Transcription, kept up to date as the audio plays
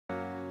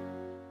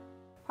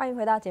欢迎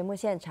回到节目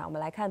现场，我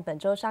们来看本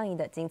周上映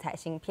的精彩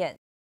新片。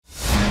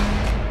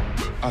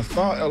I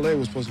thought LA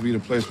was supposed to be the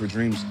place where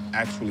dreams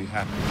actually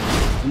happen.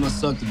 It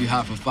must suck to be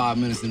hot for 5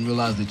 minutes and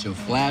realize that your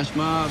flash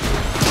mob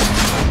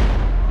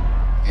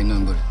ain't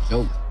nothing but a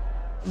joke.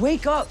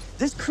 Wake up!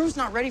 This crew's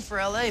not ready for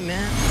LA,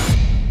 man.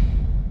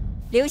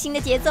 流行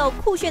的节奏、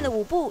酷炫的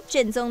舞步、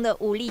正宗的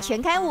武力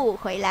全开舞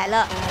回来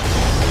了。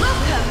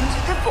Welcome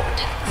to the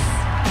vortex.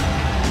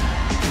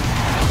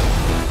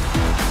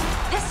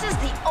 This is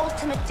the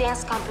ultimate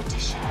dance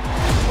competition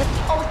with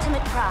the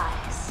ultimate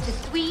prize, the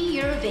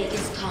 3-year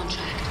Vegas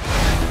contract.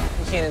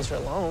 You can't enter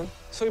alone.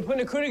 So we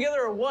putting a crew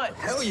together or what?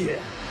 Hell yeah!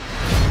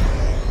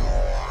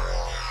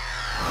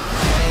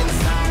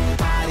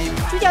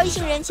 主角一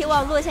行人前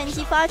往洛杉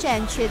矶发展，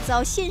却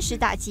遭现实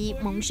打击，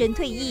萌生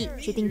退役，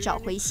决定找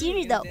回昔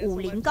日的武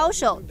林高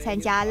手，参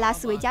加拉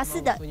斯维加斯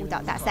的舞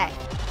蹈大赛。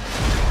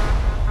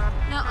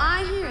Now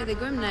I hear the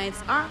Grim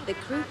Knights are the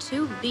crew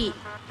to beat.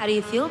 How do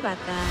you feel about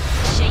that?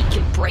 Shake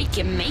it, break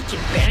it, make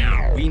it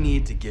bounce. We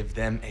need to give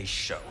them a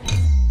show.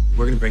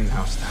 We're gonna bring the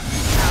house down.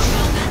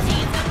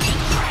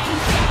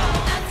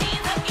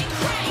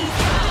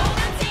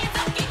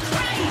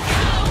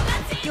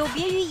 有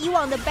别于以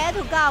往的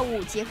battle 尬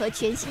舞，结合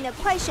全新的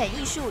快闪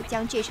艺术，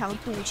将这场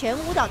赌城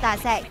舞蹈大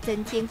赛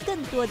增添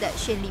更多的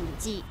绚丽舞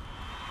技。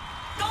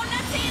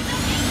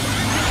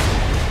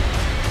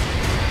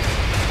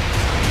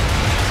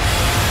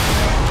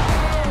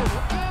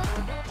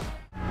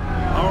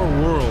Our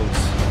worlds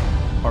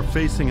are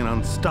facing an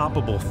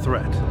unstoppable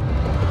threat.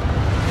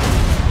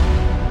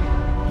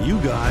 You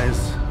guys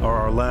are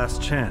our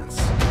last chance.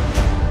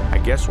 I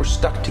guess we're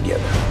stuck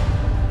together.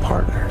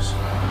 Partners.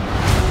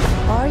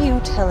 Are you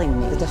telling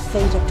me that the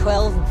fate of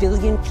 12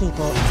 billion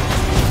people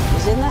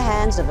is in the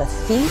hands of a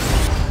thief,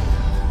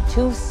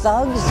 2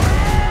 thugs,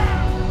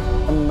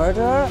 a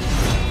murderer,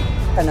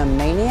 and a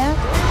maniac?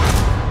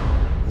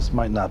 This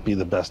might not be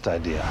the best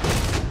idea.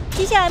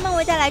 接下来，漫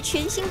威带来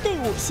全新队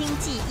伍——星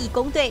际义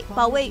工队，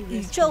保卫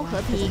宇宙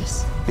和平。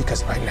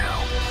Because right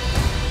now,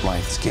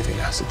 life's giving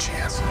us a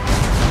chance.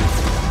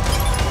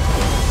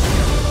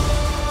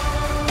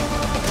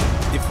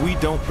 If we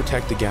don't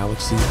protect the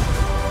galaxy,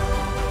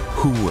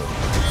 who will?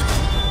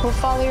 We'll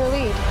follow your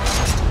lead.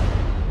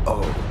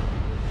 Oh,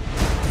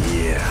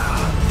 yeah.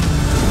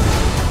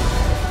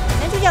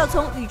 男主角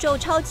从宇宙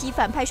超级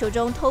反派手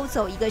中偷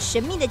走一个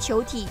神秘的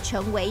球体，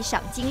成为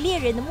赏金猎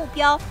人的目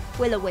标。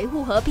为了维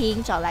护和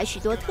平，找来许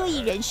多特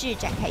异人士，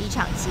展开一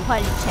场奇幻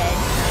旅程。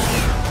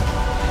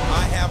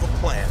I have a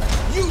plan.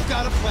 You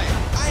got a plan.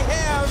 I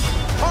have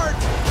part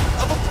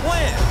of a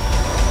plan.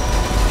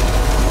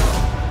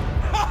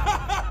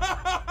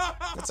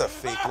 That's a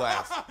fake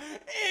laugh.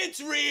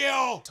 It's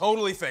real.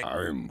 Totally fake.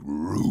 I'm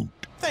Groot.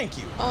 Thank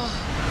you.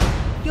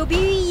 有别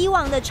于以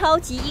往的超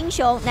级英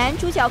雄，男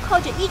主角靠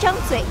着一张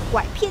嘴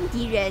拐骗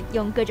敌人，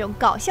用各种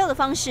搞笑的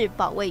方式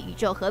保卫宇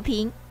宙和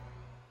平。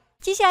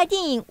接下来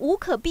电影无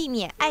可避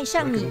免爱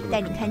上你，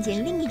带你看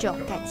见另一种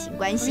感情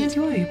关系。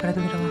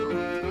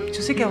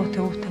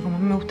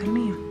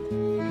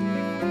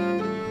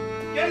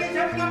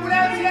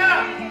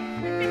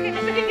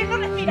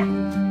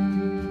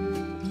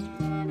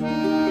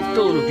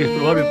Todo lo que es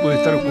probable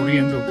puede estar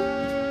ocurriendo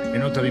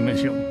en otra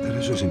dimensión. Pero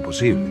eso es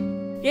imposible.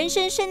 人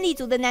生胜利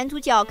组的男主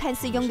角看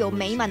似拥有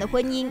美满的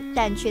婚姻，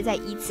但却在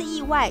一次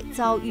意外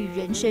遭遇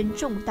人生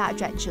重大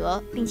转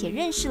折，并且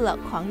认识了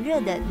狂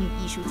热的女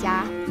艺术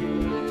家。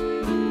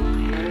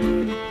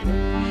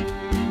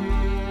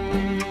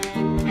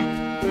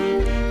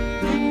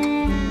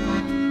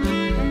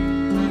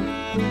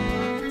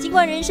尽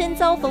管人生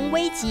遭逢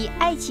危急，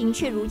爱情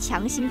却如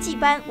强行剂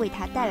般为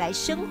他带来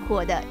生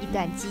活的一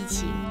段激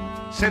情。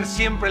Ser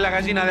siempre la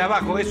gallina de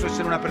abajo, eso es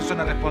ser una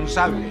persona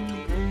responsable.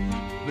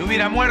 Me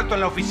hubiera muerto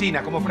en la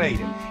oficina como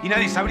Freire y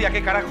nadie sabría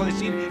qué carajo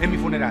decir en mi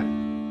funeral.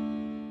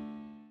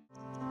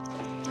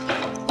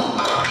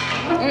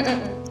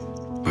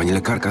 Pani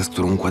lekarka, z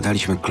którą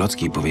układaliśmy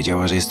klocki,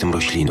 powiedziała, że jestem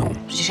rośliną.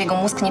 Przecież jego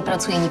mózg nie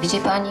pracuje, nie widzi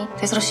pani?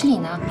 To jest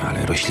roślina. No,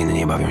 ale rośliny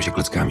nie bawią się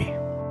klockami.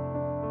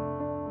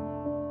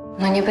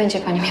 No nie będzie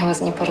pani miała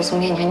z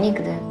nieporozumienia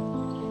nigdy.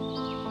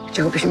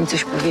 Chciałbyś mi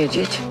coś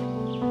powiedzieć?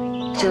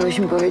 Chciałbyś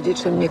mi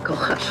powiedzieć, że mnie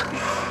kochasz,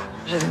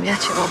 żebym ja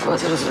cię mogła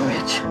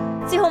zrozumieć.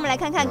 最后，我们来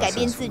看看改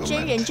编自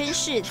真人真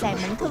事，在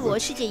蒙特罗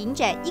世界影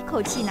展一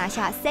口气拿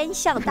下3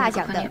项大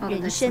奖的《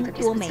人生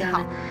多美好》。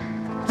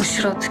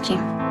Ośrodki.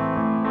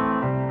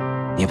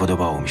 Nie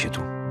podobało mi się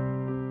tu.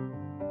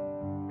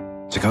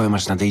 Czekałem,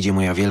 aż nadejdzie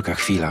moja wielka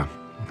chwila,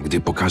 gdy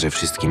pokażę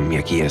wszystkim,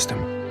 jaki jestem.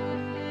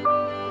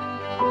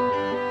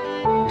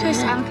 Cześć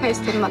Anka,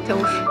 jestem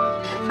Mateusz.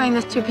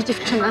 Fajna z ciebie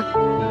dziewczyna.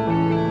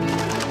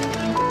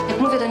 Jak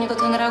mówię do niego,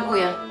 to on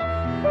reaguje.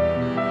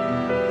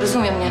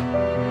 Rozumie mnie.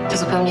 To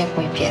zupełnie jak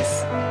mój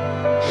pies.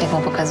 Jak mu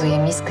pokazuje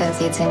miskę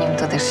z jedzeniem,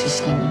 to też się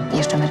ślini.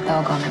 Jeszcze mrugał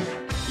ogonem.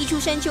 一出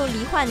生就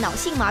罹患脑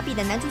性麻痹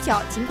的男主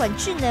角，尽管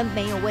智能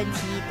没有问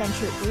题，但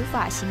却无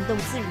法行动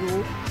自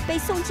如。被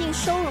送进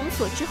收容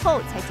所之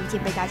后，才逐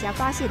渐被大家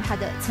发现他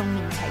的聪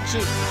明才智。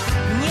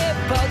Nie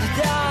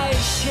poddaj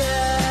się.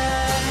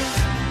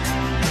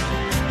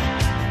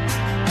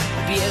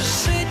 Wiesz,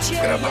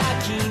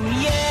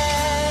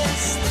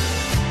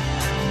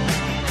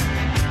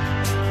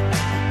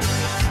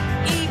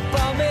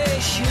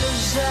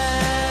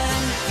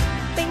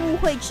 被误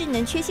会智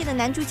能缺陷的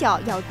男主角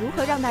要如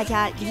何让大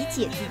家理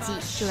解自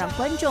己，就让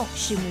观众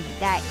拭目以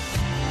待。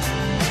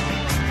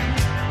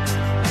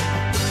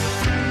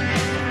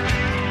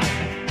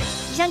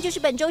以上就是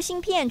本周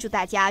新片，祝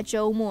大家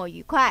周末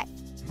愉快。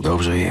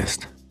Dobrze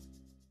jest.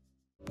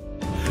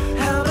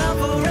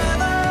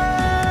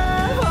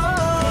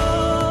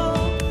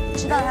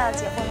 知道他要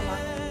结婚了吗？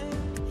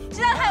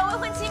知道他有未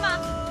婚妻吗？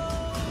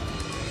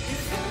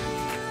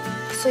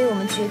所以我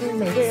们决定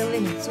每个人为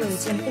你做一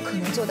件不可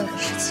能做到的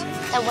事情。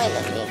但为了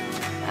你，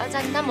我要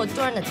在那么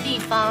多人的地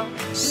方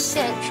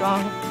卸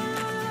妆。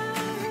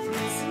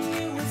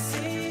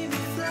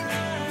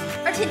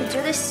而且你觉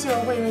得希儿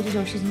会因为这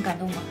种事情感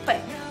动吗？会。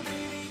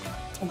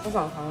我不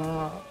管他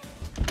了。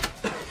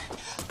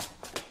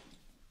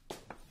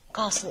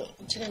告诉你，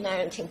这个男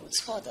人挺不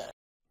错的。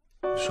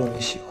说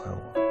你喜欢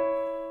我。